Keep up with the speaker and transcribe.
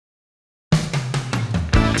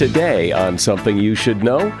Today on Something You Should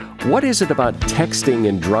Know, what is it about texting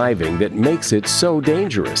and driving that makes it so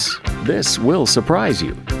dangerous? This will surprise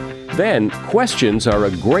you. Then, questions are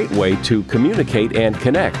a great way to communicate and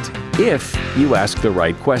connect if you ask the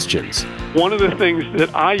right questions. One of the things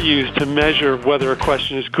that I use to measure whether a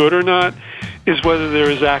question is good or not is whether there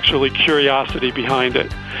is actually curiosity behind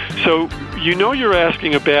it. So you know you're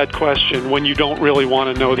asking a bad question when you don't really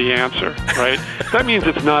want to know the answer, right? That means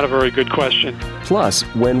it's not a very good question. Plus,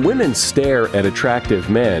 when women stare at attractive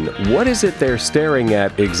men, what is it they're staring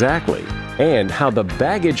at exactly? And how the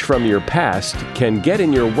baggage from your past can get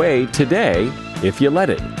in your way today if you let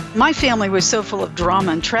it. My family was so full of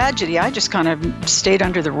drama and tragedy, I just kind of stayed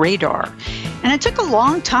under the radar. And it took a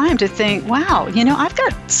long time to think, wow, I've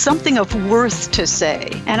got something of worth to say.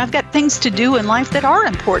 And I've got things to do in life that are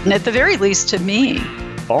important, at the very least to me.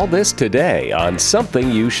 All this today on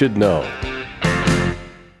Something You Should Know.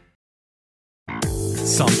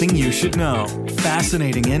 Something you should know.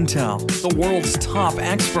 Fascinating intel, the world's top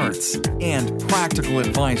experts, and practical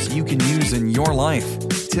advice you can use in your life.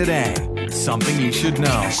 Today, Something You Should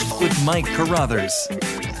Know with Mike Carruthers.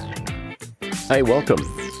 Hi, welcome.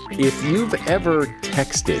 If you've ever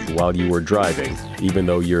texted while you were driving, even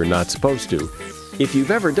though you're not supposed to, if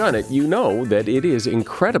you've ever done it, you know that it is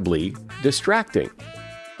incredibly distracting.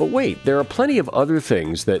 But wait, there are plenty of other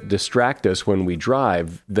things that distract us when we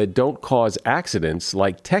drive that don't cause accidents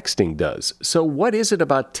like texting does. So what is it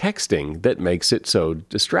about texting that makes it so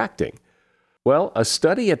distracting? Well, a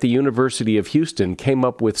study at the University of Houston came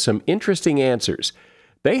up with some interesting answers.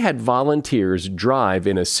 They had volunteers drive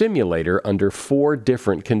in a simulator under 4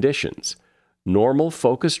 different conditions: normal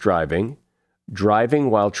focus driving, driving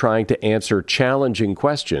while trying to answer challenging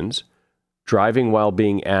questions, driving while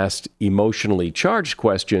being asked emotionally charged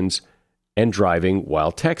questions, and driving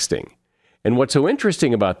while texting. And what's so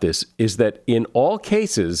interesting about this is that in all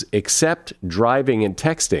cases except driving and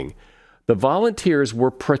texting, the volunteers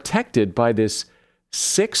were protected by this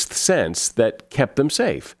sixth sense that kept them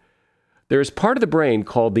safe. There's part of the brain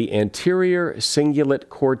called the anterior cingulate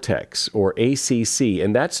cortex, or ACC,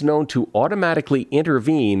 and that's known to automatically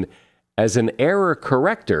intervene as an error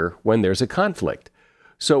corrector when there's a conflict.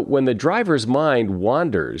 So when the driver's mind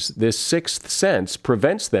wanders, this sixth sense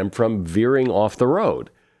prevents them from veering off the road.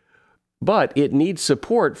 But it needs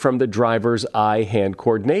support from the driver's eye-hand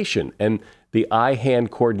coordination, and the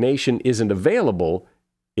eye-hand coordination isn't available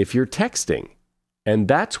if you're texting. And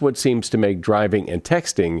that's what seems to make driving and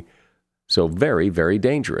texting so very, very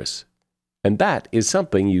dangerous. And that is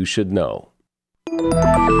something you should know.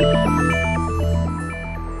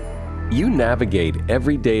 You navigate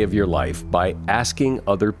every day of your life by asking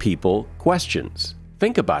other people questions.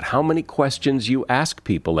 Think about how many questions you ask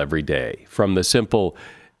people every day, from the simple,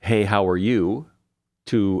 "Hey, how are you?"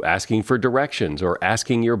 to asking for directions, or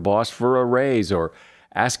asking your boss for a raise, or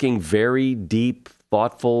asking very deep,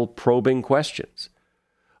 thoughtful, probing questions.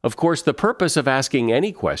 Of course, the purpose of asking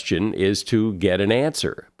any question is to get an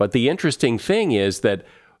answer. But the interesting thing is that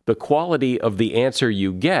the quality of the answer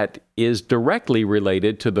you get is directly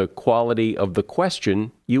related to the quality of the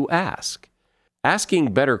question you ask.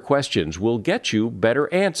 Asking better questions will get you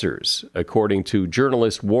better answers, according to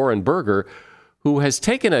journalist Warren Berger, who has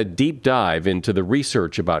taken a deep dive into the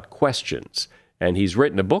research about questions. And he's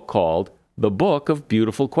written a book called The Book of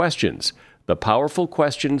Beautiful Questions, the powerful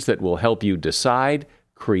questions that will help you decide,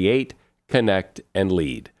 create, connect, and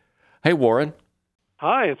lead. Hey, Warren.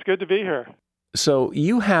 Hi, it's good to be here. So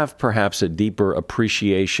you have perhaps a deeper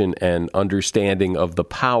appreciation and understanding of the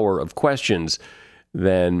power of questions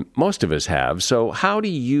than most of us have. So how do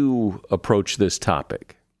you approach this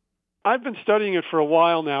topic? I've been studying it for a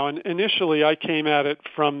while now, and initially I came at it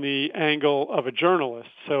from the angle of a journalist.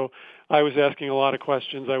 So I was asking a lot of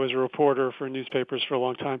questions. I was a reporter for newspapers for a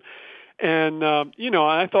long time. And,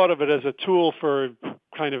 I thought of it as a tool for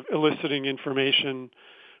kind of eliciting information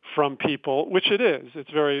from people, which it is.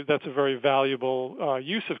 That's a very valuable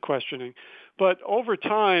use of questioning. But over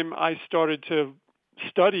time, I started to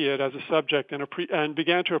study it as a subject and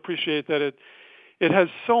began to appreciate that it has there's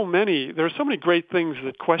so many great things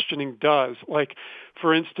that questioning does. Like,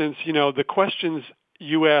 for instance, the questions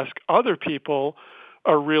you ask other people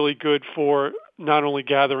are really good for not only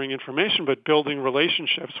gathering information, but building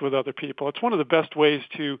relationships with other people. It's one of the best ways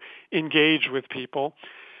to engage with people.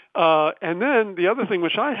 And then the other thing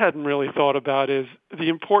which I hadn't really thought about is the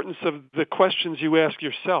importance of the questions you ask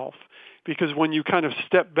yourself. Because when you kind of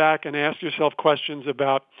step back and ask yourself questions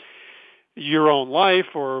about your own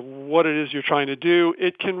life or what it is you're trying to do,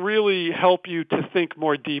 it can really help you to think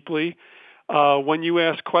more deeply. When you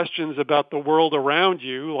ask questions about the world around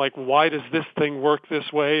you, like why does this thing work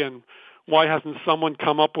this way and why hasn't someone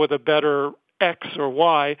come up with a better X or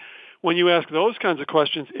Y? When you ask those kinds of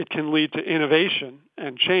questions, it can lead to innovation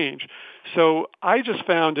and change. So I just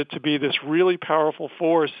found it to be this really powerful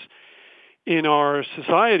force in our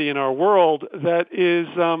society, in our world, that is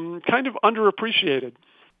kind of underappreciated.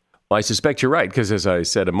 Well, I suspect you're right, because as I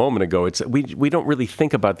said a moment ago, we don't really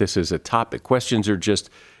think about this as a topic. Questions are just,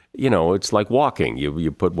 it's like walking.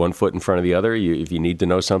 You put one foot in front of the other. If you need to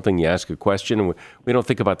know something, you ask a question. We don't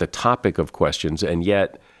think about the topic of questions, and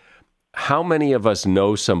yet how many of us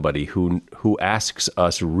know somebody who asks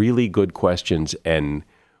us really good questions, and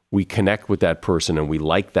we connect with that person and we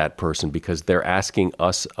like that person because they're asking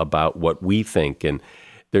us about what we think? And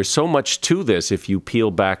there's so much to this if you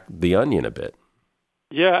peel back the onion a bit.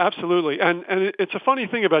 Yeah, absolutely. And it's a funny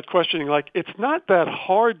thing about questioning. Like, it's not that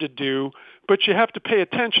hard to do, but you have to pay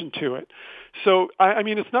attention to it. So, I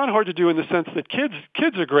mean, it's not hard to do in the sense that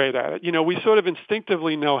kids are great at it. We sort of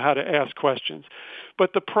instinctively know how to ask questions.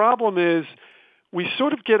 But the problem is we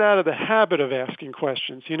sort of get out of the habit of asking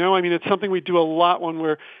questions. I mean, it's something we do a lot when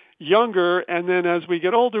we're younger, and then as we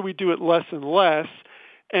get older, we do it less and less.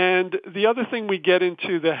 And the other thing we get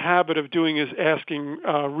into the habit of doing is asking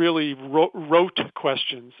really rote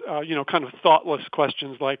questions, kind of thoughtless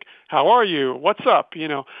questions like, how are you? What's up?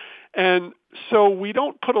 And so we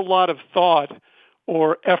don't put a lot of thought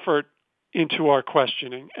or effort into our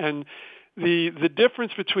questioning. And the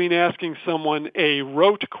difference between asking someone a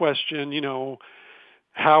rote question,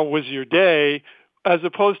 how was your day, as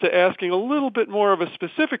opposed to asking a little bit more of a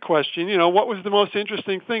specific question, what was the most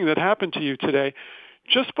interesting thing that happened to you today?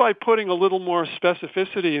 Just by putting a little more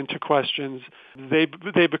specificity into questions, they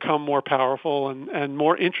become more powerful and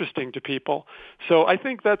more interesting to people. So I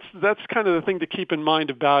think that's kind of the thing to keep in mind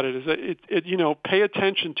about it, is that pay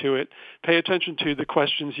attention to it, pay attention to the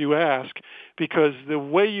questions you ask, because the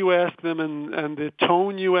way you ask them and the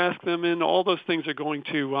tone you ask them in, all those things are going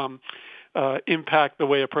to impact the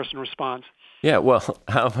way a person responds. Yeah, well,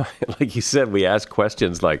 like you said, we ask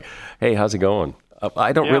questions like, "Hey, how's it going?"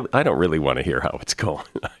 I don't really want to hear how it's going.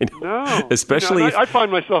 No, especially I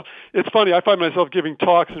find myself. It's funny. I find myself giving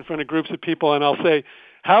talks in front of groups of people, and I'll say,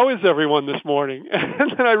 "How is everyone this morning?"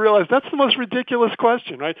 And then I realize that's the most ridiculous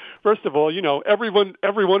question, right? First of all,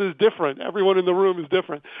 everyone is different. Everyone in the room is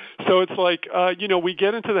different. So it's like, we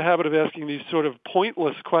get into the habit of asking these sort of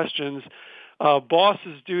pointless questions.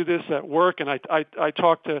 Bosses do this at work, and I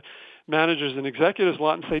talk to managers and executives a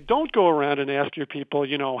lot and say, don't go around and ask your people,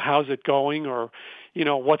 how's it going, or,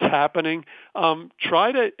 what's happening.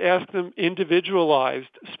 Try to ask them individualized,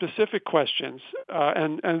 specific questions,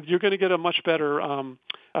 and you're going to get a much better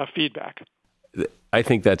feedback. I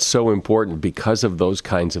think that's so important because of those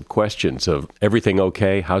kinds of questions of everything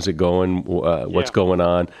okay, how's it going, what's going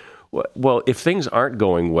on. Well, if things aren't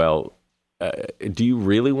going well, do you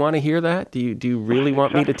really want to hear that? Do you really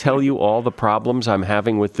want me to tell you all the problems I'm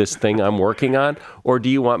having with this thing I'm working on? Or do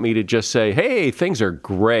you want me to just say, hey, things are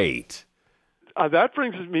great? That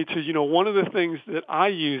brings me to, one of the things that I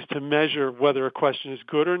use to measure whether a question is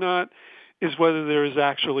good or not is whether there is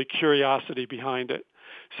actually curiosity behind it.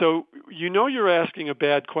 So you're asking a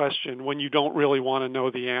bad question when you don't really want to know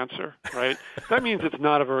the answer, right? That means it's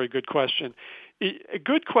not a very good question.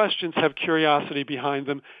 Good questions have curiosity behind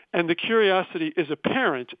them, and the curiosity is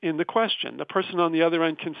apparent in the question. The person on the other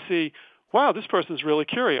end can see, wow, this person's really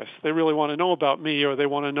curious. They really want to know about me, or they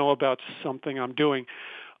want to know about something I'm doing.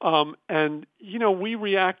 And we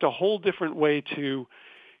react a whole different way to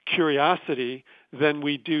curiosity than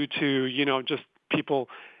we do to, just people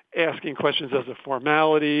asking questions as a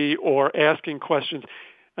formality or asking questions.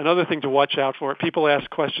 Another thing to watch out for, people ask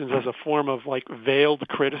questions as a form of like veiled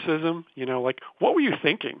criticism, like, what were you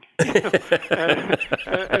thinking? And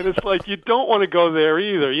it's like, you don't want to go there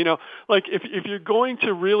either. Like if you're going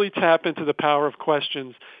to really tap into the power of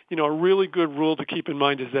questions, a really good rule to keep in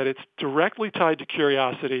mind is that it's directly tied to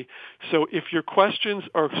curiosity. So if your questions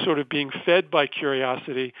are sort of being fed by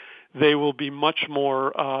curiosity, they will be much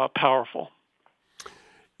more powerful.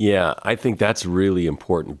 Yeah, I think that's really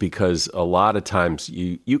important because a lot of times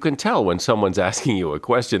you can tell when someone's asking you a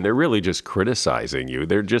question, they're really just criticizing you.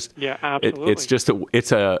 They're just, yeah, absolutely.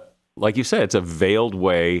 It's like you said, it's a veiled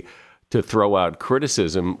way to throw out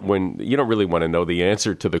criticism when you don't really want to know the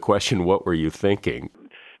answer to the question, what were you thinking?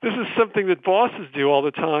 This is something that bosses do all the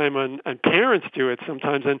time, and parents do it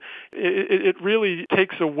sometimes, and it really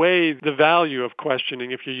takes away the value of questioning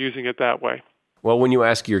if you're using it that way. Well, when you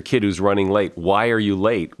ask your kid who's running late, why are you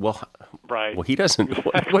late? Well, right. Well, he doesn't.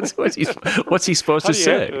 What's he supposed to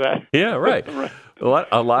say? Answer that? Yeah, right. Right.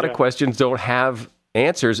 A lot of questions don't have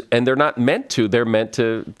answers, and they're not meant to. They're meant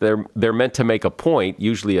to make a point,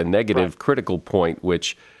 usually a negative, critical point,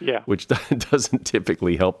 which doesn't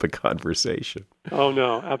typically help the conversation. Oh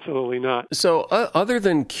no, absolutely not. So, other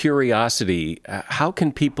than curiosity, how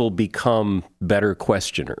can people become better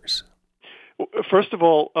questioners? First of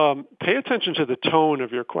all, pay attention to the tone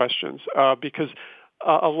of your questions, because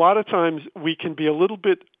a lot of times we can be a little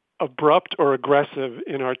bit abrupt or aggressive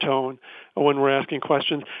in our tone when we're asking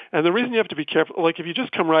questions. And the reason you have to be careful, like if you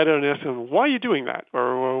just come right out and ask them, why are you doing that?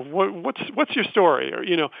 Or what's your story? Or,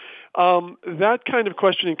 that kind of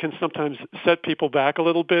questioning can sometimes set people back a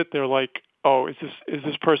little bit. They're like, oh, is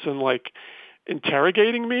this person like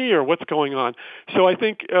interrogating me, or what's going on? So I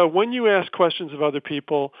think when you ask questions of other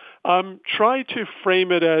people, try to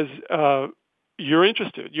frame it as you're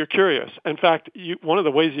interested, you're curious. In fact, one of the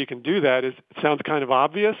ways you can do that is, it sounds kind of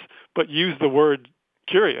obvious, but use the word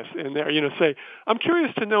curious in there. Say, I'm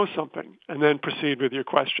curious to know something, and then proceed with your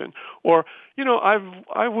question. Or,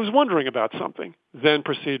 I was wondering about something, then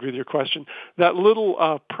proceed with your question. That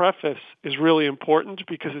little preface is really important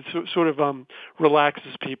because it sort of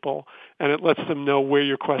relaxes people, and it lets them know where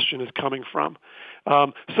your question is coming from.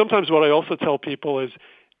 Sometimes what I also tell people is,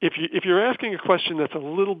 if you're asking a question that's a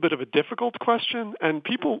little bit of a difficult question, and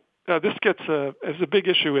people, this gets as a big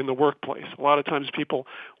issue in the workplace. A lot of times people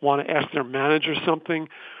want to ask their manager something,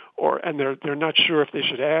 and they're not sure if they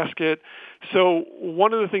should ask it. So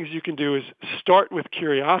one of the things you can do is start with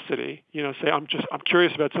curiosity. Say, I'm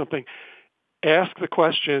curious about something. Ask the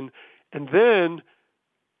question, and then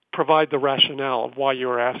provide the rationale of why you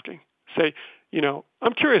are asking. Say,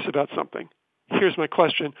 I'm curious about something. Here's my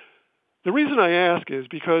question. The reason I ask is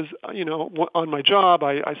because, on my job,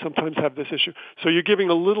 I sometimes have this issue. So you're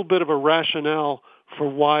giving a little bit of a rationale for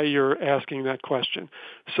why you're asking that question.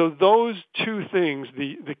 So those two things,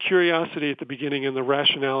 the curiosity at the beginning and the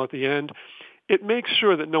rationale at the end, it makes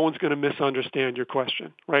sure that no one's going to misunderstand your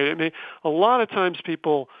question, right? A lot of times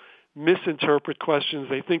people misinterpret questions.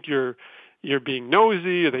 They think you're being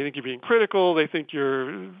nosy, or they think you're being critical, they think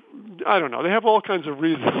I don't know. They have all kinds of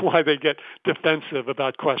reasons why they get defensive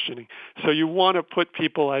about questioning. So you want to put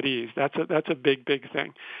people at ease. That's a big, big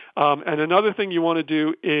thing. And another thing you want to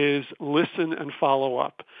do is listen and follow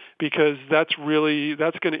up, because that's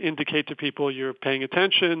going to indicate to people you're paying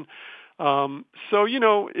attention. So,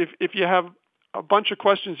 if you have a bunch of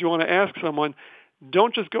questions you want to ask someone,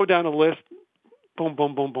 don't just go down a list, boom,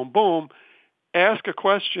 boom, boom, boom, boom. Ask a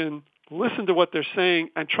question, listen to what they're saying,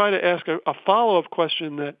 and try to ask a follow-up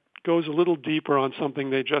question that goes a little deeper on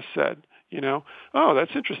something they just said. Oh,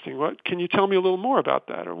 that's interesting. What can you tell me a little more about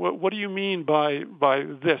that? Or what do you mean by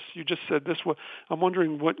this? You just said this. I'm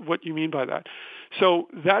wondering what you mean by that. So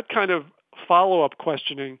that kind of follow-up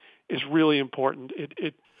questioning is really important.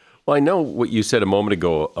 Well, I know what you said a moment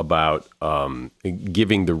ago about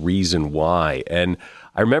giving the reason why, and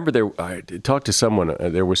I remember I talked to someone.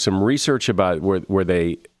 There was some research about where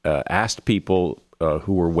they asked people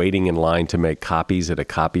who were waiting in line to make copies at a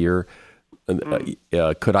copier,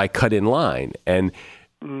 could I cut in line? And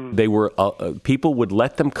they were people would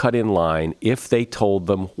let them cut in line if they told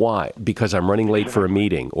them why, because I'm running late for a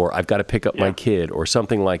meeting, or I've got to pick up my kid, or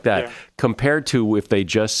something like that. Compared to if they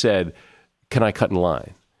just said, "Can I cut in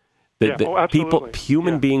line?"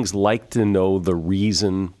 Human beings like to know the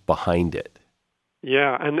reason behind it.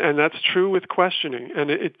 Yeah, and that's true with questioning, and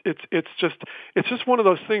it's just one of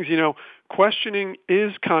those things. Questioning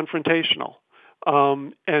is confrontational,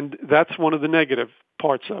 and that's one of the negative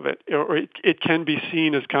parts of it, or it can be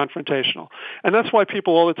seen as confrontational, and that's why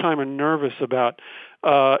people all the time are nervous about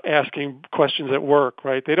asking questions at work.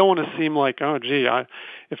 Right? They don't want to seem like, oh, gee,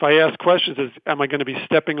 if I ask questions, am I going to be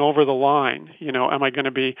stepping over the line? Am I going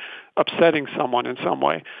to be upsetting someone in some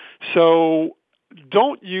way? So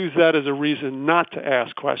don't use that as a reason not to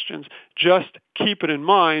ask questions. Just keep it in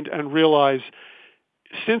mind and realize,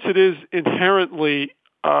 since it is inherently,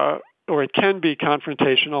 or it can be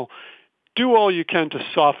confrontational, do all you can to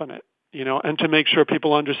soften it, and to make sure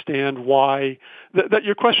people understand why, that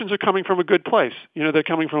your questions are coming from a good place. They're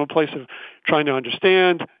coming from a place of trying to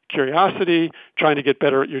understand, curiosity, trying to get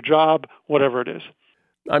better at your job, whatever it is.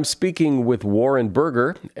 I'm speaking with Warren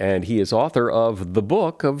Berger, and he is author of the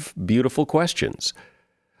book of Beautiful Questions.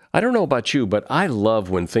 I don't know about you, but I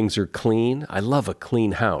love when things are clean. I love a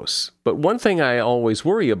clean house. But one thing I always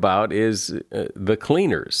worry about is the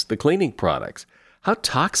cleaners, the cleaning products. How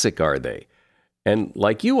toxic are they? And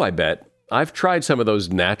like you, I bet, I've tried some of those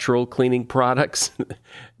natural cleaning products.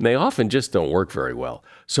 They often just don't work very well.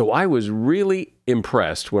 So I was really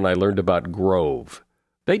impressed when I learned about Grove.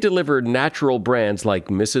 They deliver natural brands like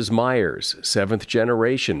Mrs. Meyer's, Seventh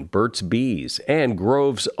Generation, Burt's Bees, and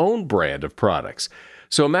Grove's own brand of products.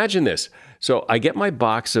 So imagine this. So I get my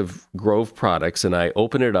box of Grove products and I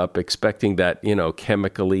open it up expecting that,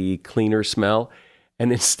 chemically cleaner smell.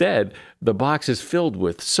 And instead, the box is filled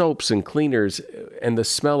with soaps and cleaners and the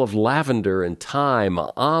smell of lavender and thyme,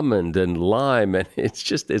 almond and lime. And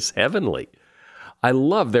it's heavenly. I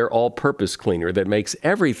love their all-purpose cleaner that makes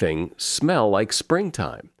everything smell like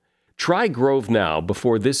springtime. Try Grove now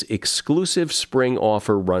before this exclusive spring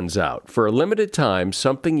offer runs out. For a limited time,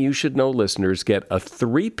 Something You Should Know listeners get a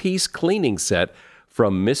 3-piece cleaning set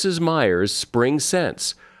from Mrs. Meyer's Spring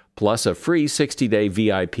Scents, plus a free 60-day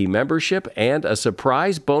VIP membership and a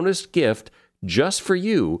surprise bonus gift just for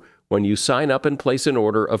you when you sign up and place an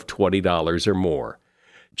order of $20 or more.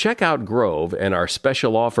 Check out Grove and our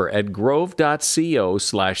special offer at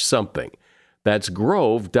grove.co/something. That's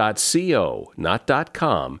grove.co, not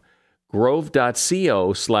 .com.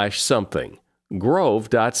 Grove.co/something.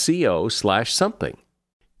 Grove.co/something.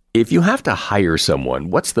 If you have to hire someone,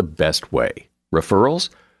 what's the best way? Referrals?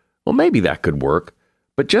 Well, maybe that could work.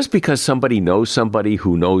 But just because somebody knows somebody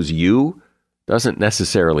who knows you doesn't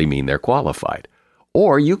necessarily mean they're qualified.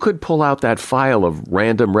 Or you could pull out that file of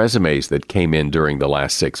random resumes that came in during the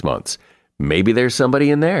last 6 months. Maybe there's somebody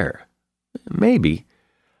in there. Maybe.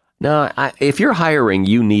 Now, if you're hiring,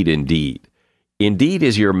 you need Indeed. Indeed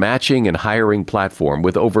is your matching and hiring platform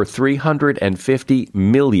with over 350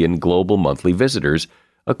 million global monthly visitors,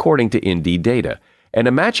 according to Indeed data, and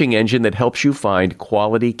a matching engine that helps you find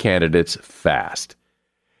quality candidates fast.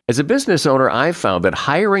 As a business owner, I've found that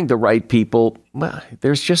hiring the right people,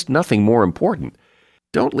 there's just nothing more important.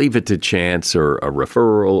 Don't leave it to chance or a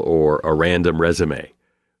referral or a random resume.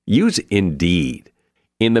 Use Indeed.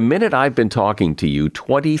 In the minute I've been talking to you,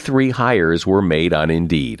 23 hires were made on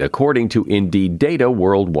Indeed, according to Indeed data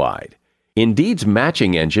worldwide. Indeed's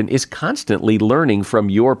matching engine is constantly learning from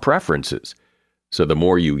your preferences. So the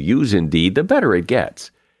more you use Indeed, the better it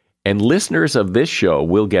gets. And listeners of this show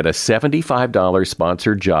will get a $75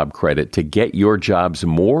 sponsored job credit to get your jobs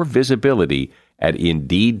more visibility at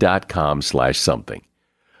Indeed.com/something.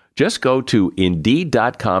 Just go to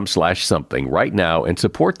Indeed.com/something right now and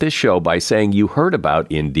support this show by saying you heard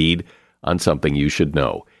about Indeed on Something You Should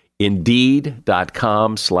Know.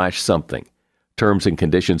 Indeed.com/something. Terms and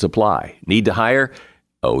conditions apply. Need to hire?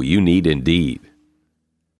 Oh, you need Indeed.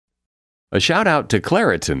 A shout out to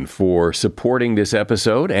Claritin for supporting this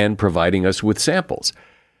episode and providing us with samples.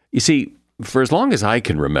 You see, for as long as I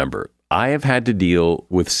can remember, I have had to deal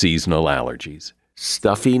with seasonal allergies.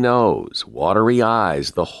 Stuffy nose, watery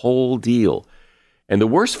eyes, the whole deal. And the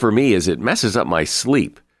worst for me is it messes up my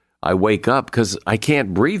sleep. I wake up because I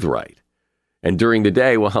can't breathe right. And during the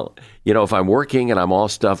day, if I'm working and I'm all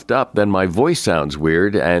stuffed up, then my voice sounds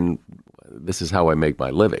weird, and this is how I make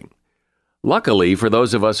my living. Luckily, for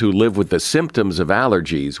those of us who live with the symptoms of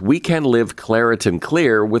allergies, we can live Claritin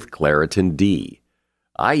Clear with Claritin D.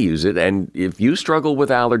 I use it, and if you struggle with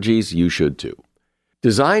allergies, you should too.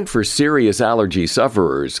 Designed for serious allergy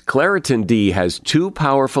sufferers, Claritin D has 2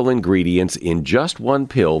 powerful ingredients in just one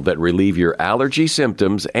pill that relieve your allergy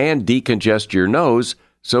symptoms and decongest your nose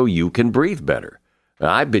so you can breathe better.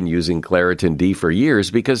 I've been using Claritin D for years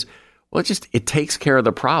because, it takes care of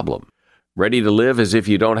the problem. Ready to live as if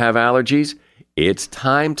you don't have allergies? It's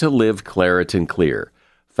time to live Claritin Clear.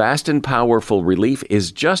 Fast and powerful relief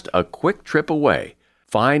is just a quick trip away.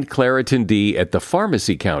 Find Claritin D at the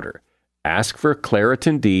pharmacy counter. Ask for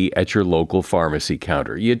Claritin D at your local pharmacy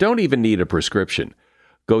counter. You don't even need a prescription.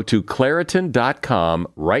 Go to Claritin.com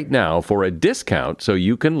right now for a discount so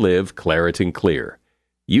you can live Claritin Clear.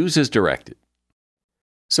 Use as directed.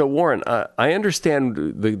 So, Warren, I understand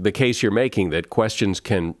the case you're making that questions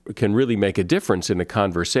can really make a difference in a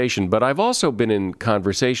conversation, but I've also been in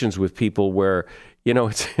conversations with people where,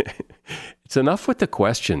 it's enough with the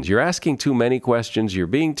questions. You're asking too many questions. You're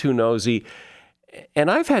being too nosy.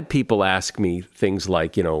 And I've had people ask me things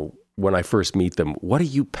like, when I first meet them, what are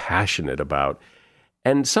you passionate about?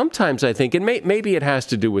 And sometimes I think, and maybe it has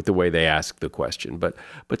to do with the way they ask the question, but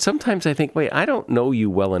sometimes I think, wait, I don't know you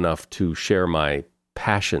well enough to share my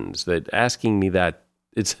passions, that asking me that,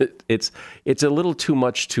 it's a little too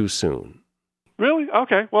much too soon. Really?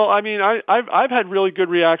 Okay. Well, I mean, I've had really good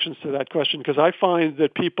reactions to that question because I find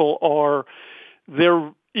that people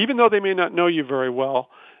even though they may not know you very well,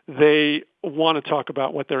 they want to talk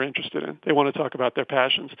about what they're interested in. They want to talk about their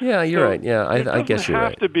passions. Yeah, you're right. Yeah, I guess you're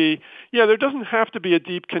right. There doesn't have to be a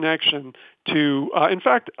deep connection to, in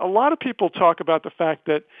fact, a lot of people talk about the fact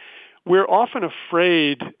that we're often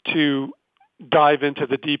afraid to dive into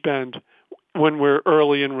the deep end when we're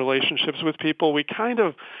early in relationships with people, we kind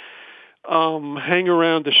of hang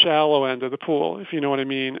around the shallow end of the pool, if you know what I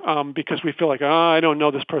mean, because we feel like, I don't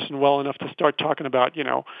know this person well enough to start talking about,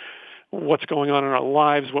 what's going on in our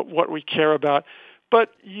lives, what we care about. But,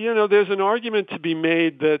 there's an argument to be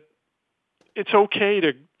made that it's okay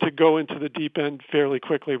to go into the deep end fairly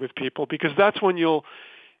quickly with people, because that's when you'll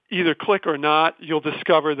either click or not. You'll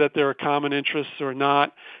discover that there are common interests or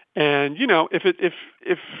not. And,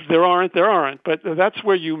 if there aren't, there aren't. But that's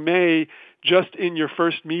where you may, just in your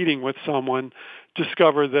first meeting with someone,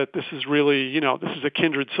 discover that this is really, this is a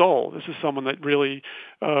kindred soul. This is someone that really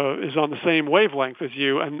is on the same wavelength as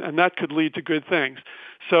you, and that could lead to good things.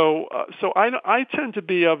 So I tend to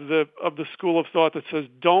be of the school of thought that says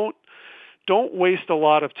don't waste a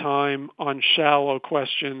lot of time on shallow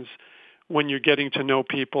questions when you're getting to know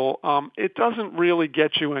people. It doesn't really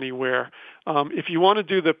get you anywhere. If you want to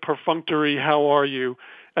do the perfunctory "how are you"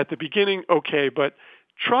 at the beginning, okay, but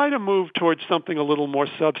try to move towards something a little more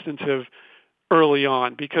substantive early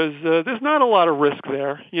on, because there's not a lot of risk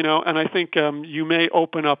there, and I think you may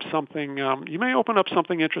open up something. You may open up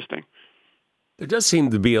something interesting. There does seem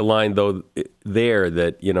to be a line, though, there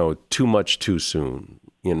that too much too soon.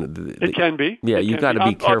 It can be. Yeah, you got to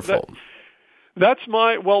be careful. That's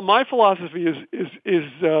my philosophy is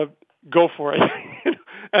go for it,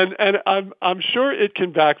 and I'm sure it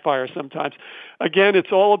can backfire sometimes. Again,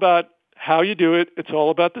 it's all about how you do it. It's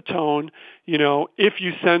all about the tone. If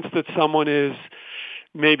you sense that someone is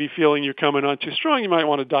maybe feeling you're coming on too strong, you might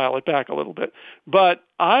want to dial it back a little bit. But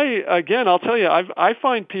I'll tell you, I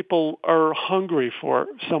find people are hungry for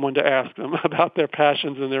someone to ask them about their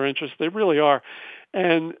passions and their interests. They really are.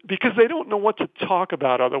 And because they don't know what to talk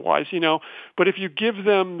about otherwise, but if you give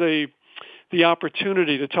them the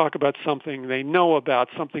opportunity to talk about something they know about,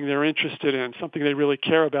 something they're interested in, something they really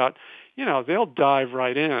care about, they'll dive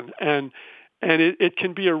right in. And it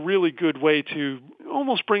can be a really good way to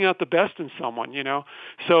almost bring out the best in someone,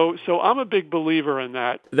 So I'm a big believer in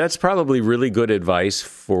that. That's probably really good advice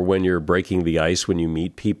for when you're breaking the ice, when you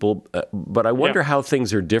meet people. But I wonder how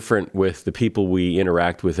things are different with the people we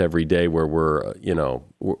interact with every day, where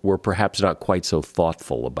we're perhaps not quite so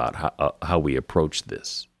thoughtful about how we approach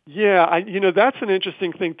this. Yeah, that's an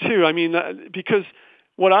interesting thing too. I mean, because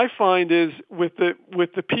what I find is with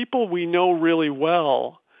the people we know really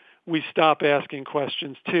well, we stop asking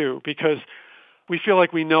questions too, because we feel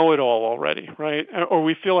like we know it all already, right? Or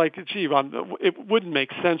we feel like, it wouldn't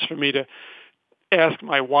make sense for me to ask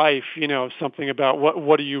my wife, something about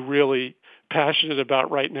what are you really passionate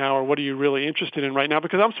about right now, or what are you really interested in right now,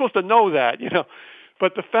 because I'm supposed to know that,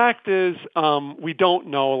 But the fact is, we don't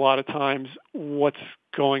know a lot of times what's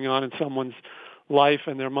going on in someone's life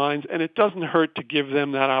and their minds, and it doesn't hurt to give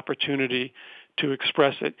them that opportunity to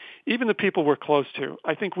express it. Even the people we're close to,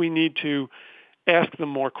 I think we need to ask them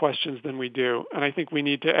more questions than we do. And I think we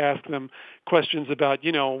need to ask them questions about,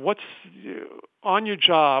 what's on your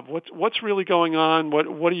job, what's really going on,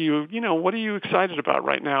 what are you excited about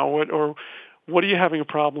right now, what are you having a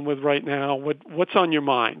problem with right now, what's on your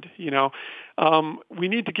mind, We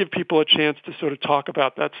need to give people a chance to sort of talk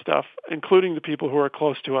about that stuff, including the people who are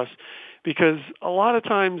close to us, because a lot of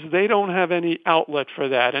times they don't have any outlet for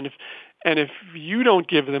that. And if you don't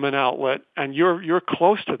give them an outlet, and you're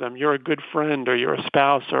close to them, you're a good friend, or you're a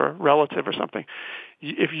spouse or a relative or something,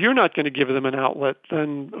 if you're not going to give them an outlet,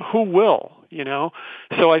 then who will?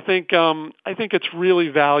 So I think it's really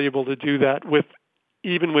valuable to do that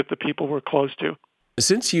even with the people we're close to.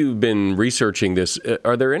 Since you've been researching this,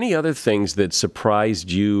 are there any other things that surprised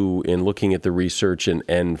you in looking at the research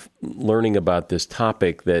and learning about this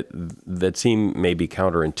topic that seem maybe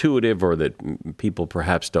counterintuitive, or that people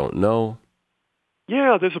perhaps don't know?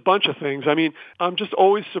 Yeah, there's a bunch of things. I mean, I'm just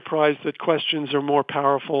always surprised that questions are more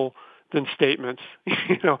powerful than statements.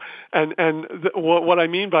 What I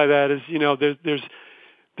mean by that is,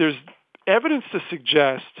 there's evidence to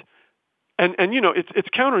suggest. And it's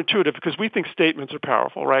counterintuitive, because we think statements are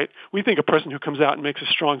powerful, right? We think a person who comes out and makes a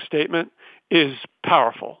strong statement is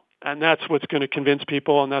powerful, and that's what's going to convince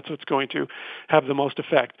people, and that's what's going to have the most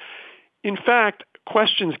effect. In fact,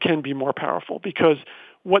 questions can be more powerful, because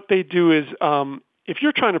what they do is, if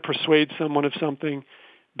you're trying to persuade someone of something,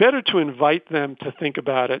 better to invite them to think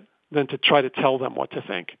about it than to try to tell them what to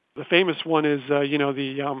think. The famous one is, in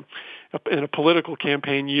a political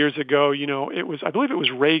campaign years ago, I believe it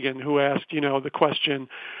was Reagan who asked, the question.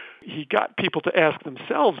 He got people to ask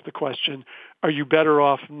themselves the question, are you better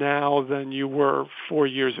off now than you were 4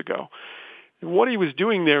 years ago? And what he was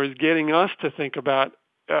doing there is getting us to think about,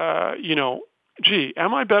 am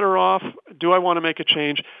I better off? Do I want to make a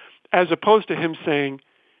change? As opposed to him saying,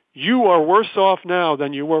 you are worse off now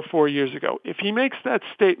than you were 4 years ago. If he makes that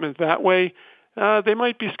statement that way, they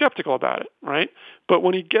might be skeptical about it, right? But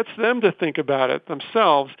when he gets them to think about it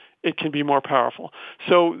themselves, it can be more powerful.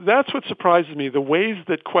 So that's what surprises me, the ways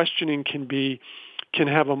that questioning can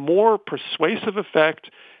have a more persuasive effect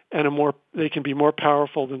and they can be more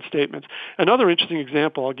powerful than statements. Another interesting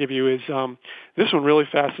example I'll give you is, this one really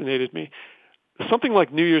fascinated me. Something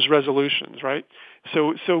like New Year's resolutions, right?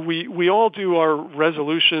 So we all do our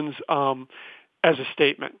resolutions as a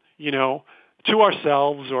statement, to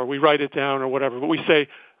ourselves, or we write it down or whatever. But we say,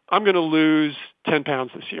 I'm going to lose 10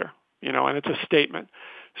 pounds this year, and it's a statement.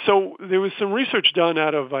 So there was some research done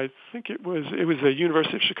out of, I think it was the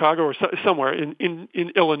University of Chicago or somewhere in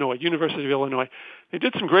Illinois, University of Illinois. They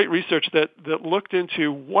did some great research that looked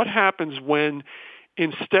into what happens when,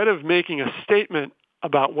 instead of making a statement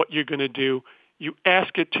about what you're going to do, you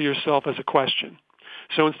ask it to yourself as a question.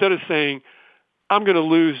 So instead of saying, I'm going to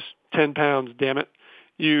lose 10 pounds, damn it,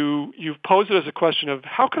 you've posed it as a question of,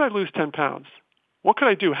 how could I lose 10 pounds? What could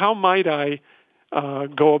I do? How might I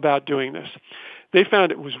go about doing this? They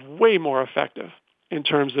found it was way more effective in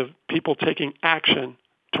terms of people taking action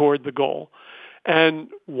toward the goal. And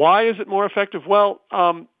why is it more effective? Well,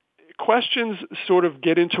 questions sort of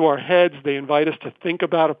get into our heads. They invite us to think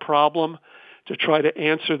about a problem, to try to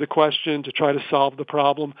answer the question, to try to solve the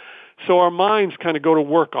problem. So our minds kind of go to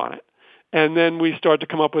work on it. And then we start to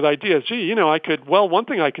come up with ideas. Gee, one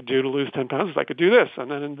thing I could do to lose 10 pounds is I could do this. And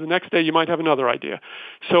then the next day you might have another idea.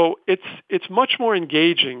 So it's much more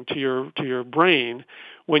engaging to your brain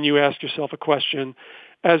when you ask yourself a question,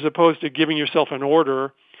 as opposed to giving yourself an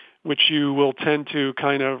order, which you will tend to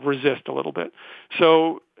kind of resist a little bit.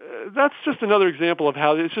 So that's just another example of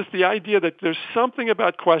how it's just the idea that there's something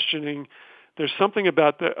about questioning. There's something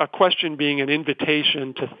about a question being an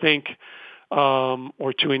invitation to think,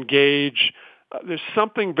 or to engage. There's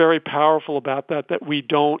something very powerful about that we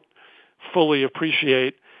don't fully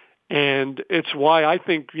appreciate. And it's why I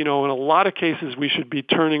think, in a lot of cases, we should be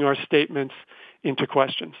turning our statements into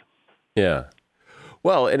questions. Yeah.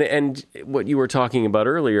 Well, and what you were talking about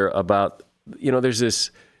earlier about, there's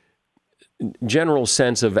this general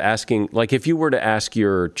sense of asking, like if you were to ask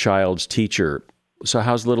your child's teacher, so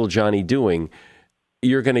how's little Johnny doing?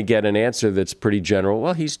 You're going to get an answer that's pretty general.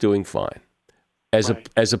 Well, he's doing fine. As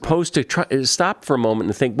opposed to stop for a moment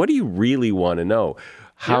and think, what do you really want to know?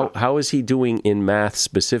 How is he doing in math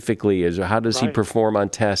specifically? How does he perform on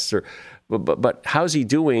tests? But how's he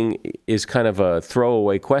doing is kind of a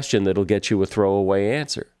throwaway question that'll get you a throwaway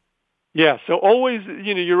answer. Yeah. So always,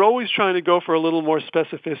 you're always trying to go for a little more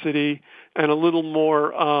specificity and a little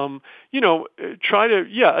more, try to,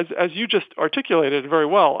 as you just articulated very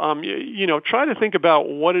well, try to think about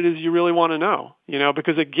what it is you really want to know,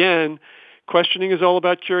 because again, questioning is all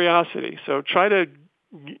about curiosity. So try to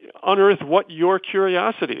unearth what your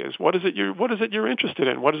curiosity is. What is it you're interested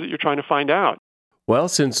in? What is it you're trying to find out? Well,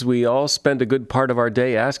 since we all spend a good part of our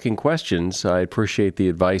day asking questions, I appreciate the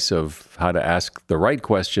advice of how to ask the right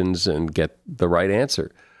questions and get the right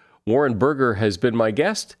answer. Warren Berger has been my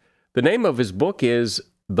guest. The name of his book is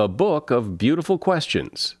The Book of Beautiful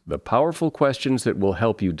Questions, the powerful questions that will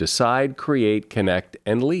help you decide, create, connect,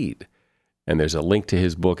 and lead. And there's a link to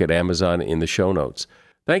his book at Amazon in the show notes.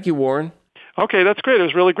 Thank you, Warren. Okay, that's great. It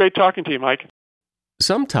was really great talking to you, Mike.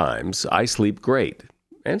 Sometimes I sleep great,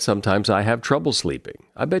 and sometimes I have trouble sleeping.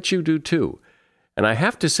 I bet you do too. And I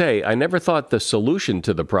have to say, I never thought the solution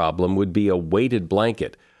to the problem would be a weighted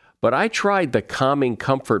blanket. But I tried the Calming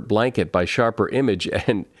Comfort blanket by Sharper Image,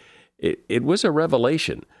 and it was a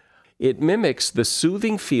revelation. It mimics the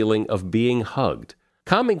soothing feeling of being hugged.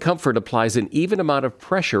 Calming Comfort applies an even amount of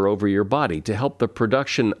pressure over your body to help the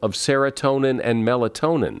production of serotonin and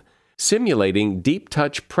melatonin, simulating deep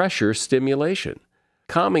touch pressure stimulation.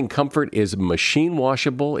 Calming Comfort is machine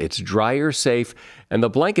washable, it's dryer safe, and the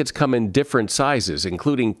blankets come in different sizes,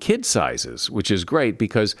 including kid sizes, which is great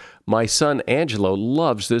because my son Angelo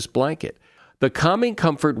loves this blanket. The Calming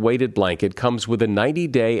Comfort weighted blanket comes with a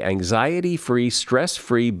 90-day anxiety-free,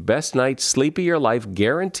 stress-free, best night's sleep of your life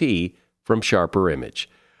guarantee from Sharper Image.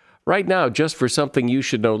 Right now, just for Something You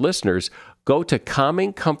Should Know listeners, go to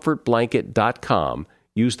calmingcomfortblanket.com,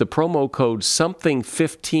 use the promo code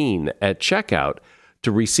SOMETHING15 at checkout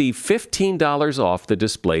to receive $15 off the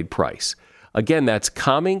displayed price. Again, that's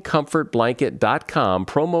calmingcomfortblanket.com,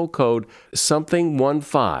 promo code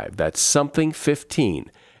SOMETHING15, that's SOMETHING15.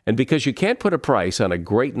 And because you can't put a price on a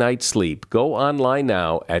great night's sleep, go online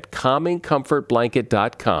now at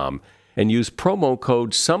calmingcomfortblanket.com and use promo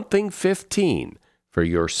code SOMETHING15 for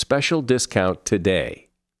your special discount today.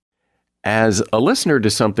 As a listener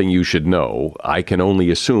to Something You Should Know, I can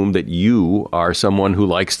only assume that you are someone who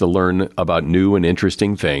likes to learn about new and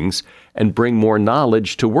interesting things and bring more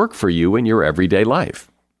knowledge to work for you in your everyday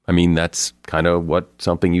life. I mean, that's kind of what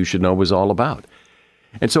Something You Should Know is all about.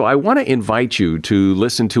 And so I want to invite you to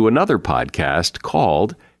listen to another podcast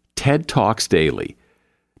called TED Talks Daily.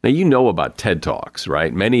 Now, you know about TED Talks,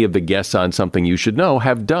 right? Many of the guests on Something You Should Know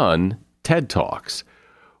have done TED Talks.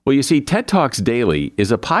 Well, you see, TED Talks Daily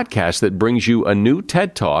is a podcast that brings you a new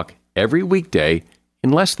TED Talk every weekday in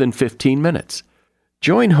less than 15 minutes.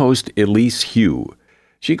 Join host Elise Hu.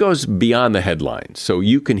 She goes beyond the headlines, so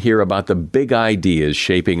you can hear about the big ideas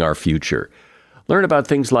shaping our future. Learn about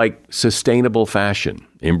things like sustainable fashion,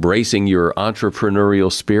 embracing your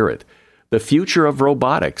entrepreneurial spirit, the future of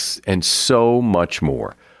robotics, and so much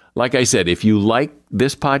more. Like I said, if you like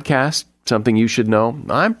this podcast, Something You Should Know,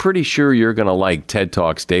 I'm pretty sure you're going to like TED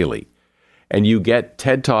Talks Daily. And you get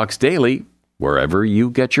TED Talks Daily wherever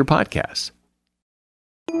you get your podcasts.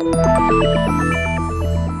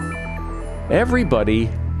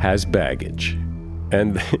 Everybody has baggage,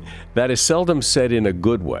 and that is seldom said in a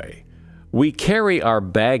good way. We carry our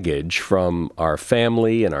baggage from our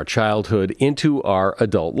family and our childhood into our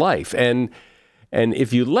adult life, and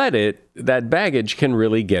if you let it, that baggage can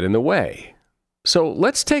really get in the way. So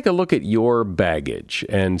let's take a look at your baggage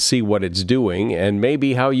and see what it's doing and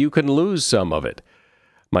maybe how you can lose some of it.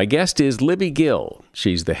 My guest is Libby Gill.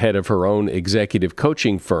 She's the head of her own executive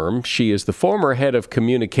coaching firm. She is the former head of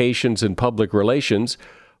communications and public relations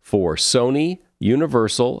for Sony,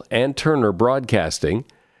 Universal, and Turner Broadcasting.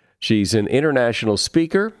 She's an international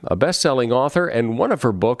speaker, a best-selling author, and one of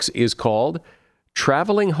her books is called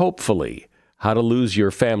Traveling Hopefully: How to Lose Your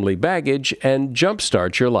Family Baggage and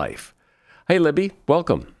Jumpstart Your Life. Hey, Libby,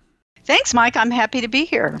 welcome. Thanks, Mike. I'm happy to be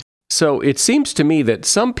here. So it seems to me that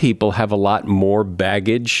some people have a lot more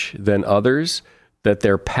baggage than others, that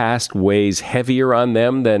their past weighs heavier on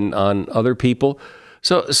them than on other people.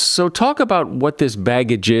 So talk about what this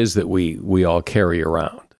baggage is that we all carry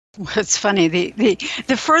around. Well, it's funny.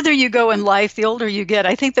 The further you go in life, the older you get.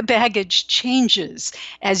 I think the baggage changes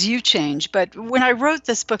as you change. But when I wrote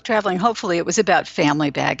this book, Traveling Hopefully, it was about family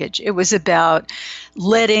baggage. It was about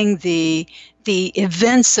letting the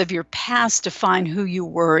events of your past define who you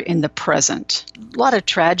were in the present. A lot of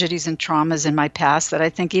tragedies and traumas in my past that I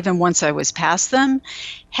think even once I was past them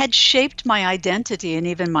had shaped my identity and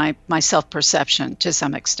even my self-perception to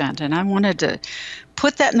some extent. And I wanted to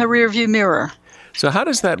put that in the rearview mirror. So how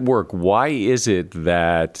does that work? Why is it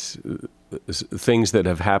that things that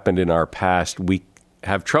have happened in our past, we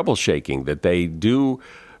have trouble shaking, that they do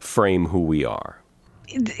frame who we are?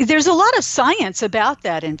 There's a lot of science about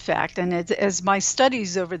that, in fact, and as my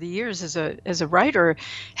studies over the years as a writer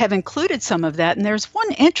have included some of that. And there's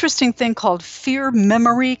one interesting thing called fear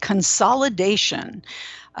memory consolidation.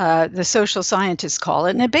 The social scientists call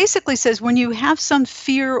it. And it basically says when you have some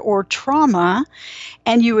fear or trauma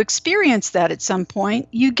and you experience that at some point,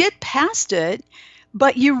 you get past it,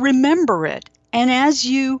 but you remember it. And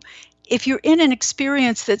if you're in an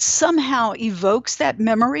experience that somehow evokes that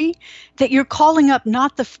memory, that you're calling up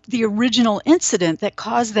not the original incident that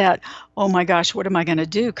caused that, oh my gosh, what am I going to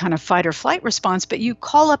do, kind of fight or flight response, but you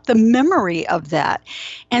call up the memory of that.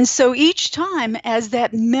 And so each time as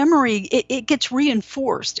that memory, it gets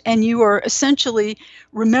reinforced, and you are essentially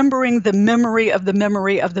remembering the memory of the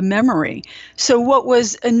memory of the memory. So what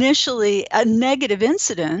was initially a negative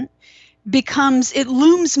incident it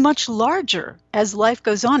looms much larger as life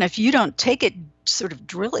goes on. If you don't take it, sort of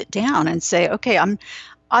drill it down and say, okay, I'm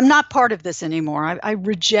not part of this anymore. I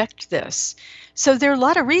reject this. So there are a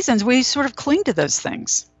lot of reasons we sort of cling to those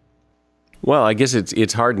things. Well, I guess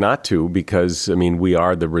it's hard not to, because, I mean, we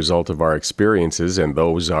are the result of our experiences, and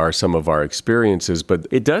those are some of our experiences. But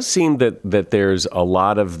it does seem that there's a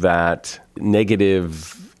lot of that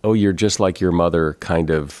negative, oh, you're just like your mother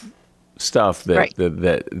kind of stuff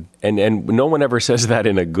that and no one ever says that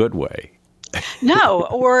in a good way. No,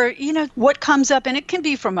 or, what comes up, and it can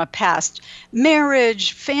be from a past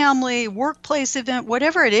marriage, family, workplace event,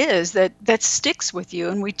 whatever it is that sticks with you.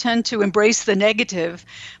 And we tend to embrace the negative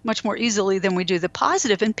much more easily than we do the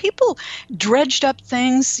positive. And people dredged up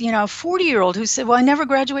things, a 40-year-old who said, well, I never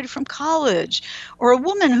graduated from college. Or a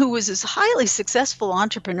woman who was this highly successful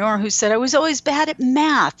entrepreneur who said, I was always bad at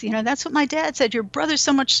math. That's what my dad said. Your brother's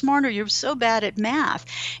so much smarter. You're so bad at math.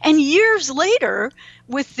 And years later,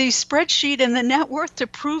 with the spreadsheet and the net worth to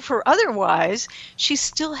prove her otherwise, she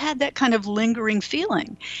still had that kind of lingering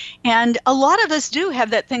feeling. And a lot of us do have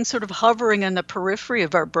that thing sort of hovering in the periphery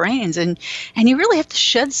of our brains, and you really have to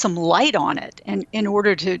shed some light on it in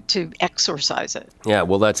order to exorcise it. Yeah,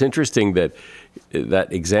 well, that's interesting that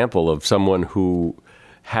example of someone who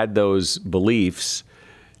had those beliefs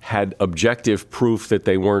had objective proof that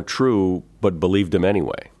they weren't true, but believed them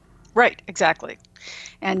anyway. Right, exactly.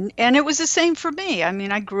 And it was the same for me. I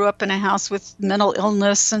mean, I grew up in a house with mental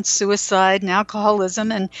illness and suicide and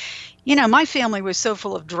alcoholism. And, my family was so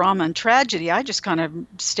full of drama and tragedy, I just kind of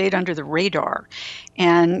stayed under the radar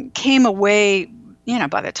and came away.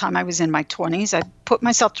 By the time I was in my 20s, I put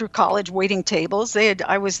myself through college waiting tables.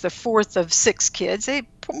 I was the fourth of 6 kids. They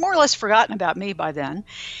more or less forgotten about me by then.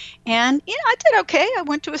 And, I did okay. I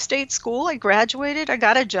went to a state school. I graduated. I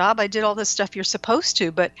got a job. I did all the stuff you're supposed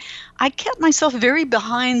to. But I kept myself very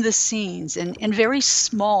behind the scenes and very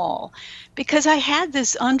small because I had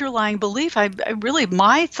this underlying belief. I really,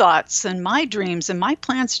 my thoughts and my dreams and my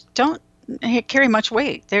plans don't carry much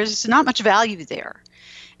weight. There's not much value there.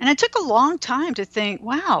 And it took a long time to think,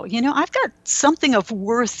 wow, I've got something of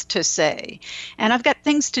worth to say. And I've got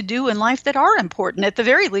things to do in life that are important, at the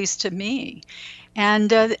very least to me. And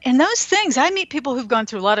those things, I meet people who've gone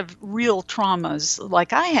through a lot of real traumas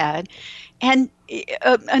like I had. And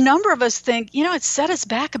a number of us think, it set us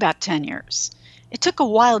back about 10 years. It took a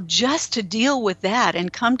while just to deal with that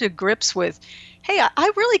and come to grips with, hey,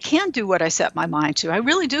 I really can do what I set my mind to. I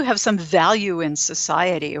really do have some value in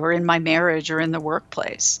society or in my marriage or in the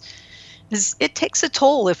workplace. It takes a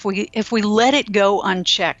toll if we let it go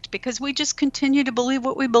unchecked because we just continue to believe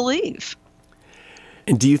what we believe.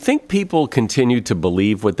 And do you think people continue to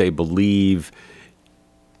believe what they believe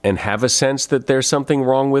and have a sense that there's something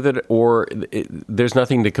wrong with it, or there's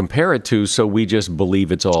nothing to compare it to, so we just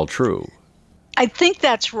believe it's all true? I think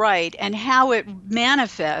that's right. And how it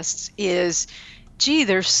manifests is, gee,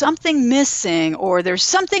 there's something missing, or there's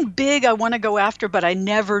something big I want to go after, but I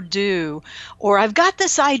never do. Or I've got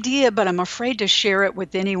this idea, but I'm afraid to share it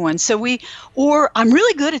with anyone. Or I'm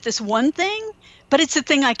really good at this one thing, but it's the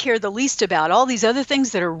thing I care the least about. All these other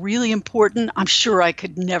things that are really important, I'm sure I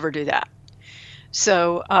could never do that.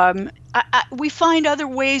 So we find other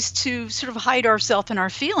ways to sort of hide ourselves and our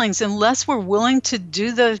feelings unless we're willing to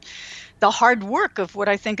do the hard work of what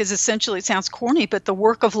I think is essentially, it sounds corny, but the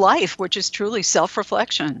work of life, which is truly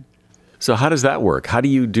self-reflection. So how does that work? How do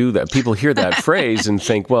you do that? People hear that phrase and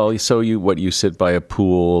think, well, so you sit by a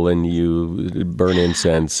pool and you burn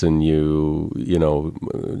incense and you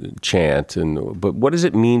chant, but what does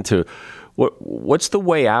it mean to what's the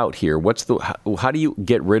way out here? How do you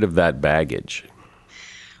get rid of that baggage?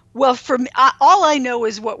 Well, for me, all I know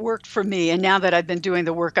is what worked for me. And now that I've been doing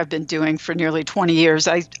the work I've been doing for nearly 20 years,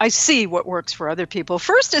 I see what works for other people.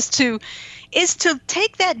 First is to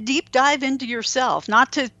take that deep dive into yourself,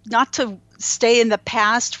 not to stay in the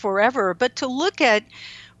past forever, but to look at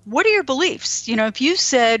what are your beliefs? If you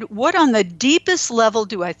said, what on the deepest level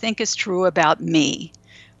do I think is true about me?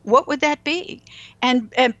 What would that be?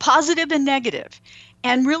 And positive and negative.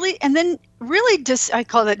 And then I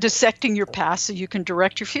call that dissecting your past so you can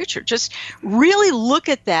direct your future. Just really look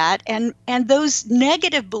at that and those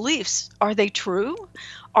negative beliefs. Are they true?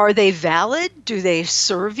 Are they valid? Do they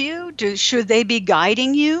serve you? Should they be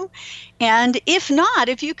guiding you? And if not,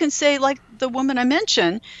 if you can say, like the woman I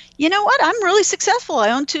mentioned, you know what? I'm really successful.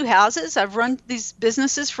 I own 2 houses. I've run these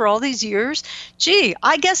businesses for all these years. Gee,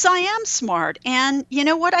 I guess I am smart. And you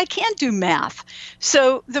know what? I can do math.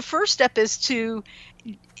 So the first step is to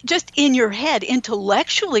just in your head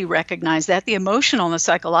intellectually recognize that. The emotional and the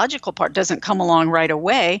psychological part doesn't come along right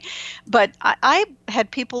away. But I had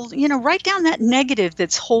people, write down that negative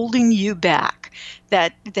that's holding you back,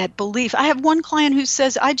 that belief. I have one client who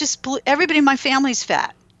says, everybody in my family's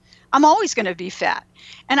fat. I'm always going to be fat.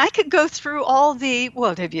 And I could go through all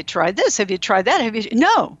have you tried this? Have you tried that?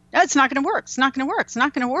 No, it's not going to work. It's not going to work. It's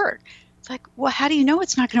not going to work. It's like, well, how do you know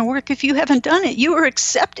it's not going to work if you haven't done it? You are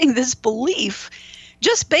accepting this belief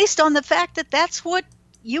just based on the fact that that's what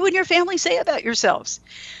you and your family say about yourselves.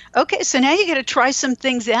 Okay, so now you got to try some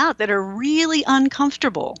things out that are really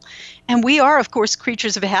uncomfortable. And we are, of course,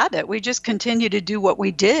 creatures of habit. We just continue to do what we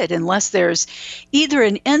did unless there's either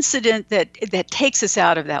an incident that takes us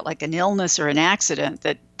out of that, like an illness or an accident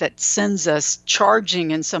that sends us charging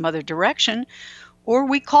in some other direction, or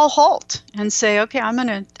we call halt and say, okay, I'm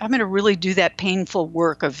gonna really do that painful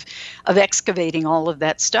work of excavating all of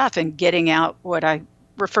that stuff and getting out what I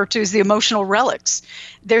refer to as the emotional relics.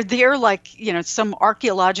 They're there like, some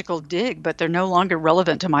archaeological dig, but they're no longer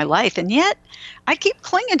relevant to my life. And yet I keep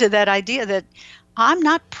clinging to that idea that I'm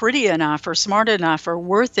not pretty enough or smart enough or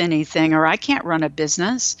worth anything, or I can't run a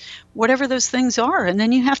business, whatever those things are. And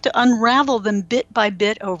then you have to unravel them bit by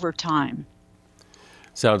bit over time.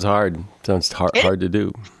 Sounds hard. Hard to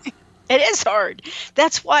do. It is hard.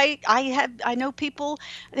 That's why I know people.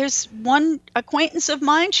 There's one acquaintance of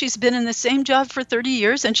mine. She's been in the same job for 30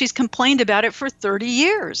 years, and she's complained about it for 30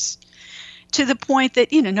 years. To the point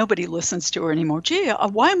that, nobody listens to her anymore. Gee,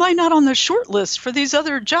 why am I not on the short list for these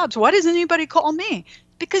other jobs? Why doesn't anybody call me?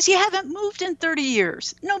 Because you haven't moved in 30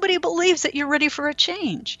 years. Nobody believes that you're ready for a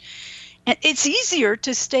change. And it's easier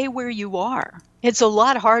to stay where you are. It's a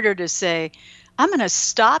lot harder to say, I'm going to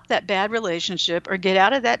stop that bad relationship or get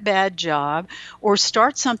out of that bad job or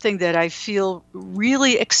start something that I feel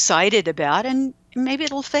really excited about, and maybe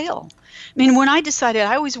it'll fail. I mean, when I decided,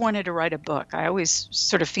 I always wanted to write a book. I always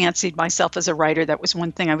sort of fancied myself as a writer. That was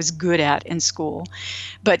one thing I was good at in school.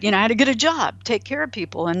 But, I had to get a job, take care of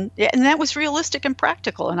people, and that was realistic and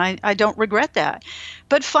practical, and I don't regret that.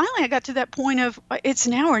 But finally, I got to that point of it's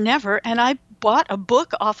now or never, and I bought a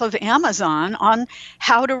book off of Amazon on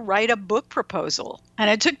how to write a book proposal. And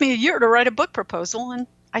it took me a year to write a book proposal, and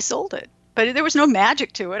I sold it. But there was no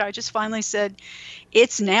magic to it. I just finally said,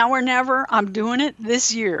 it's now or never. I'm doing it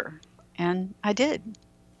this year. And I did.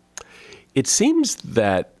 It seems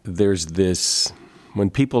that there's this,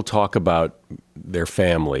 when people talk about their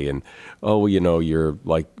family and, you're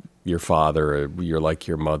like your father, or you're like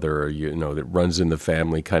your mother, or, that runs in the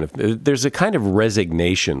family kind of, there's a kind of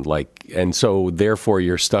resignation, and so therefore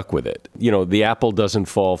you're stuck with it. The apple doesn't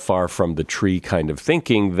fall far from the tree kind of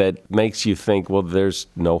thinking that makes you think, well, there's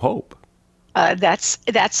no hope. That's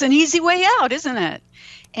an easy way out, isn't it?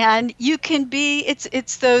 And you can be,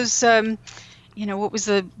 it's those, what was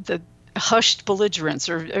the hushed belligerents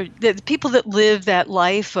or the people that live that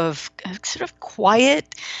life of sort of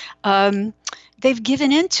quiet, they've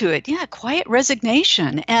given into it. Yeah, quiet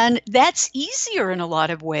resignation. And that's easier in a lot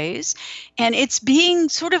of ways. And it's being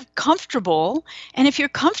sort of comfortable. And if you're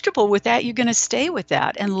comfortable with that, you're going to stay with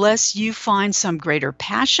that unless you find some greater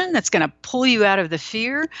passion that's going to pull you out of the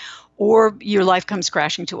fear, or your life comes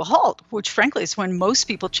crashing to a halt, which frankly is when most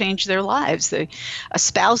people change their lives. A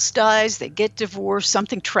spouse dies, they get divorced,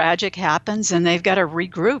 something tragic happens, and they've got to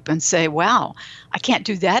regroup and say, wow, I can't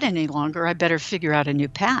do that any longer. I better figure out a new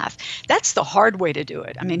path. That's the hard way to do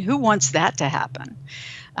it. I mean, who wants that to happen?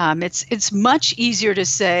 It's much easier to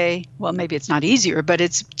say, well, maybe it's not easier, but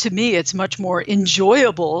to me, it's much more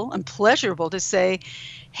enjoyable and pleasurable to say,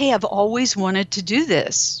 hey, I've always wanted to do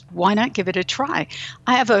this. Why not give it a try?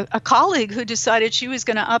 I have a colleague who decided she was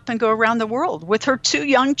going to up and go around the world with her 2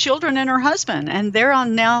 young children and her husband. And they're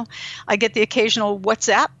on now, I get the occasional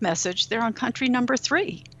WhatsApp message, they're on country number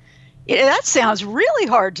 3. That sounds really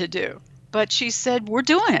hard to do. But she said, we're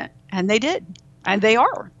doing it. And they did. And they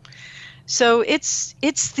are. So it's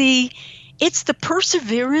the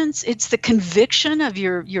perseverance, it's the conviction of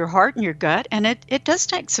your heart and your gut. And it does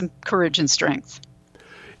take some courage and strength.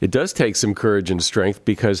 It does take some courage and strength,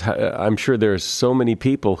 because I'm sure there's so many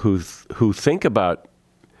people who think about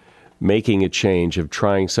making a change, of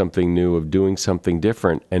trying something new, of doing something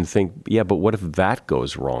different, and think, yeah, but what if that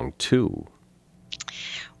goes wrong too?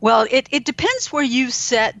 Well, it depends where you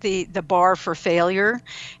set the bar for failure.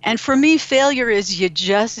 And for me, failure is you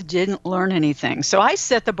just didn't learn anything. So I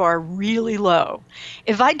set the bar really low.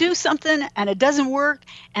 If I do something and it doesn't work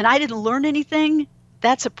and I didn't learn anything,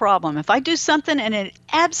 that's a problem. If I do something and it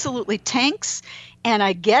absolutely tanks and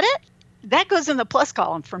I get it, that goes in the plus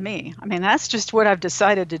column for me. I mean, that's just what I've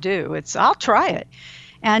decided to do. I'll try it.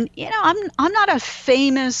 And, I'm not a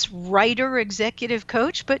famous writer, executive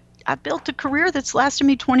coach, but I've built a career that's lasted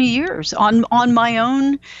me 20 years on my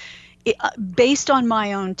own, based on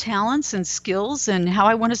my own talents and skills and how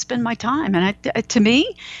I want to spend my time. And to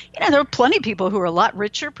me, there are plenty of people who are a lot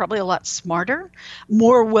richer, probably a lot smarter,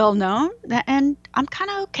 more well-known, and I'm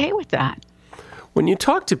kind of okay with that. When you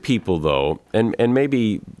talk to people, though, and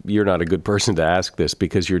maybe you're not a good person to ask this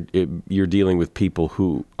because you're dealing with people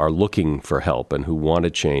who are looking for help and who want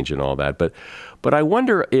to change and all that, but I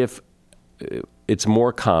wonder if it's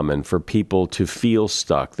more common for people to feel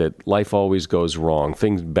stuck, that life always goes wrong,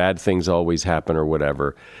 bad things always happen or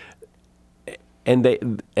whatever, and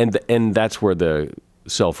that's where the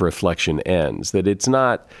self-reflection ends.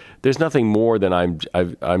 That there's nothing more than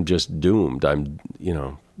I'm just doomed.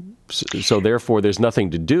 So therefore there's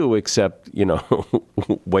nothing to do except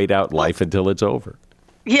wait out life until it's over.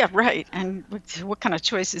 Yeah, right. And what kind of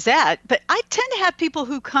choice is that? But I tend to have people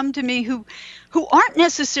who come to me who aren't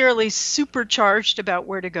necessarily supercharged about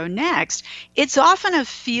where to go next. It's often a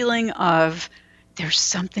feeling of there's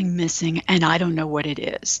something missing and I don't know what it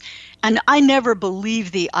is. And I never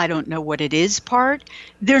believe the I don't know what it is part.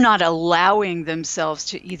 They're not allowing themselves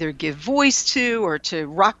to either give voice to or to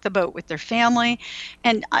rock the boat with their family.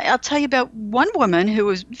 And I'll tell you about one woman who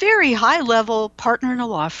was very high level partner in a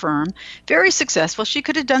law firm, very successful. She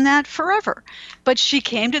could have done that forever. But she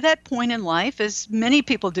came to that point in life, as many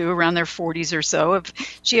people do around their 40s or so, of,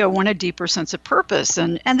 gee, I want a deeper sense of purpose.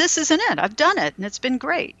 And this isn't it. I've done it, and it's been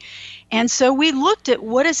great. And so we looked at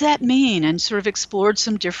what does that mean and sort of explored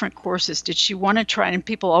some different courses. Did she want to try? And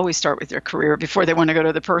people always start with their career before they want to go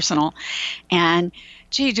to the personal. And,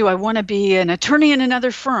 gee, do I want to be an attorney in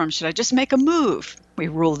another firm? Should I just make a move? We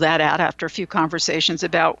ruled that out after a few conversations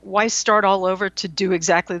about why start all over to do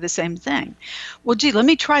exactly the same thing. Well, gee, let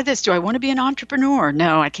me try this. Do I want to be an entrepreneur?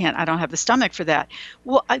 No, I can't. I don't have the stomach for that.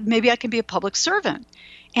 Well, maybe I can be a public servant.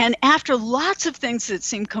 And after lots of things that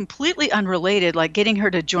seemed completely unrelated, like getting her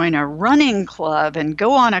to join a running club and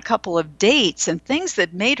go on a couple of dates and things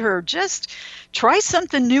that made her just try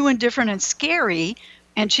something new and different and scary,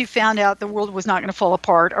 and she found out the world was not going to fall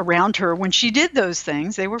apart around her when she did those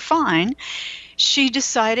things. They were fine. She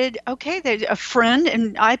decided, okay, a friend,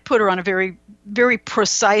 and I put her on a very, very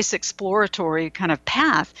precise exploratory kind of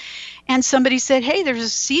path, and somebody said, hey, there's a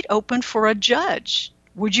seat open for a judge.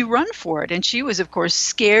 Would you run for it? And she was, of course,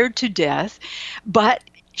 scared to death, but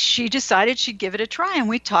she decided she'd give it a try, and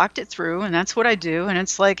we talked it through, and that's what I do. And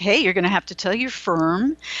it's like, hey, you're going to have to tell your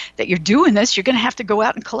firm that you're doing this. You're going to have to go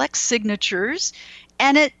out and collect signatures,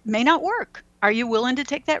 and it may not work. Are you willing to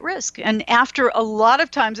take that risk? And after a lot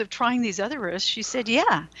of times of trying these other risks, she said,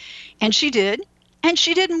 yeah. And she did, and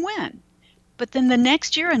she didn't win. But then the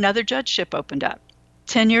next year, another judgeship opened up.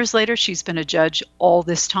 10 years later, she's been a judge all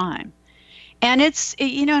this time. And it's,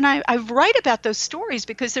 and I write about those stories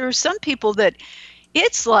because there are some people that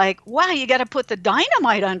it's like, wow, you got to put the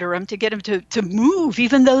dynamite under them to get them to move,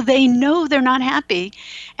 even though they know they're not happy.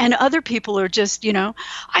 And other people are just,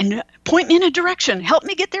 I know, point me in a direction, help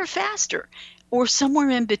me get there faster, or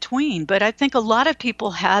somewhere in between. But I think a lot of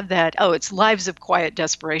people have that, it's lives of quiet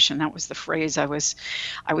desperation. That was the phrase I was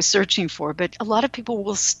searching for. But a lot of people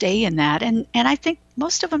will stay in that. And I think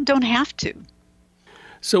most of them don't have to.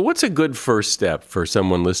 So what's a good first step for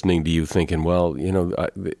someone listening to you thinking, well,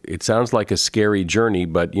 it sounds like a scary journey,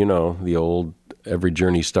 but, the old every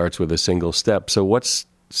journey starts with a single step. So what's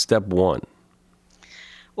step one?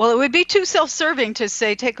 Well, it would be too self-serving to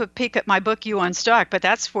say, take a peek at my book, You Unstuck, but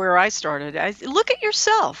that's where I started. Look at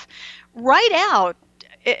yourself. Write out.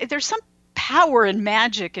 There's some power and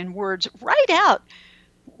magic in words. Write out.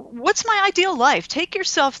 What's my ideal life? Take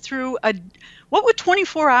yourself through what would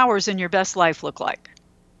 24 hours in your best life look like?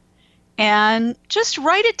 And just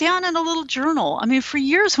write it down in a little journal. I mean, for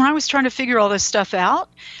years when I was trying to figure all this stuff out,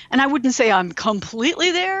 and I wouldn't say I'm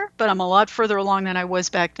completely there, but I'm a lot further along than I was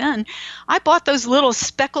back then, I bought those little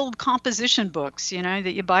speckled composition books,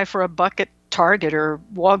 that you buy for $1 at Target or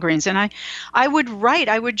Walgreens. And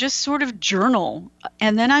I would just sort of journal,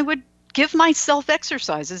 and then I would give myself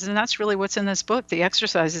exercises. And that's really what's in this book. The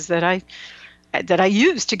exercises that I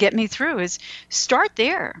use to get me through is start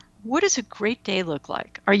there. What does a great day look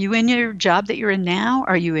like? Are you in your job that you're in now?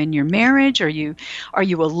 Are you in your marriage? Are you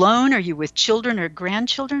alone? Are you with children or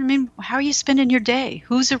grandchildren? I mean, how are you spending your day?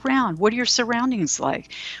 Who's around? What are your surroundings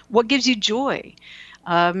like? What gives you joy?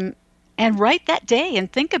 And write that day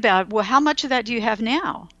and think about, well, how much of that do you have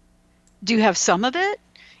now? Do you have some of it?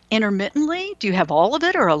 Intermittently? Do you have all of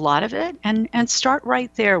it or a lot of it? And start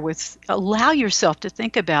right there with, allow yourself to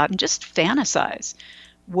think about and just fantasize.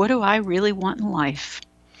 What do I really want in life?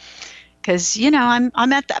 Because,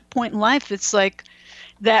 I'm at that point in life. It's like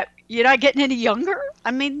that you're not getting any younger.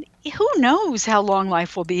 I mean, who knows how long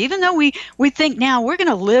life will be? Even though we think now we're going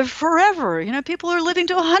to live forever. People are living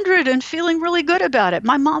to 100 and feeling really good about it.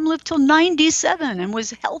 My mom lived till 97 and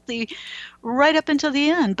was healthy right up until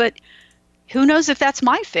the end. But who knows if that's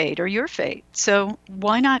my fate or your fate? So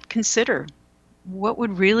why not consider what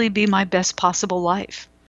would really be my best possible life?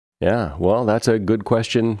 Yeah, well, that's a good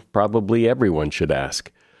question probably everyone should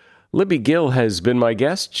ask. Libby Gill has been my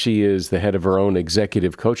guest. She is the head of her own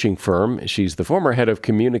executive coaching firm. She's the former head of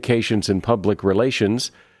communications and public relations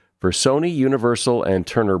for Sony, Universal, and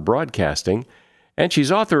Turner Broadcasting. And she's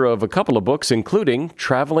author of a couple of books, including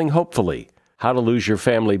Traveling Hopefully, How to Lose Your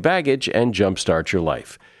Family Baggage and Jumpstart Your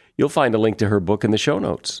Life. You'll find a link to her book in the show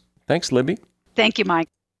notes. Thanks, Libby. Thank you, Mike.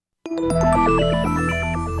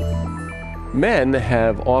 Men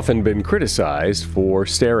have often been criticized for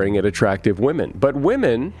staring at attractive women, but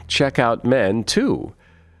women check out men too.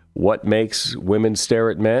 What makes women stare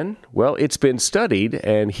at men? Well, it's been studied,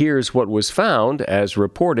 and here's what was found as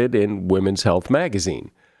reported in Women's Health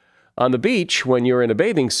magazine. On the beach, when you're in a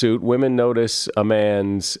bathing suit, women notice a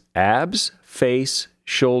man's abs, face,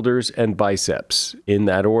 shoulders, and biceps, in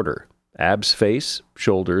that order. Abs, face,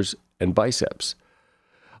 shoulders, and biceps.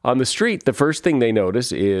 On the street, the first thing they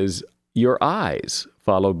notice is your eyes,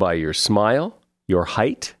 followed by your smile, your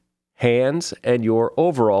height, hands, and your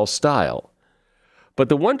overall style. But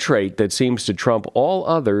the one trait that seems to trump all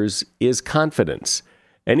others is confidence.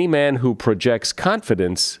 Any man who projects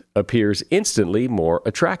confidence appears instantly more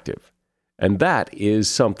attractive. And that is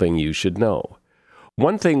something you should know.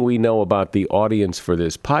 One thing we know about the audience for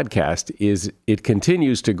this podcast is it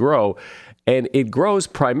continues to grow, and it grows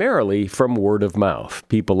primarily from word of mouth,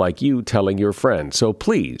 people like you telling your friends. So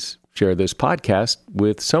please share this podcast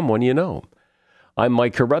with someone you know. I'm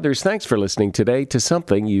Mike Carruthers. Thanks for listening today to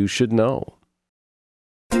Something You Should Know.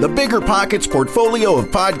 The Bigger Pockets portfolio of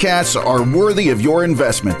podcasts are worthy of your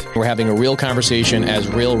investment. We're having a real conversation as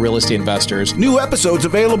real estate investors. New episodes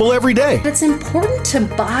available every day. It's important to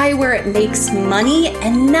buy where it makes money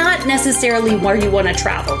and not necessarily where you want to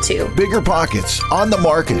travel to. Bigger Pockets, On the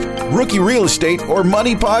Market, Rookie Real Estate, or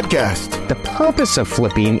Money Podcast. The purpose of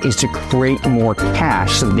flipping is to create more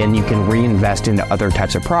cash so then you can reinvest into other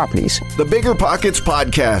types of properties. The Bigger Pockets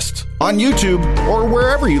Podcast, on YouTube or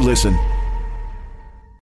wherever you listen.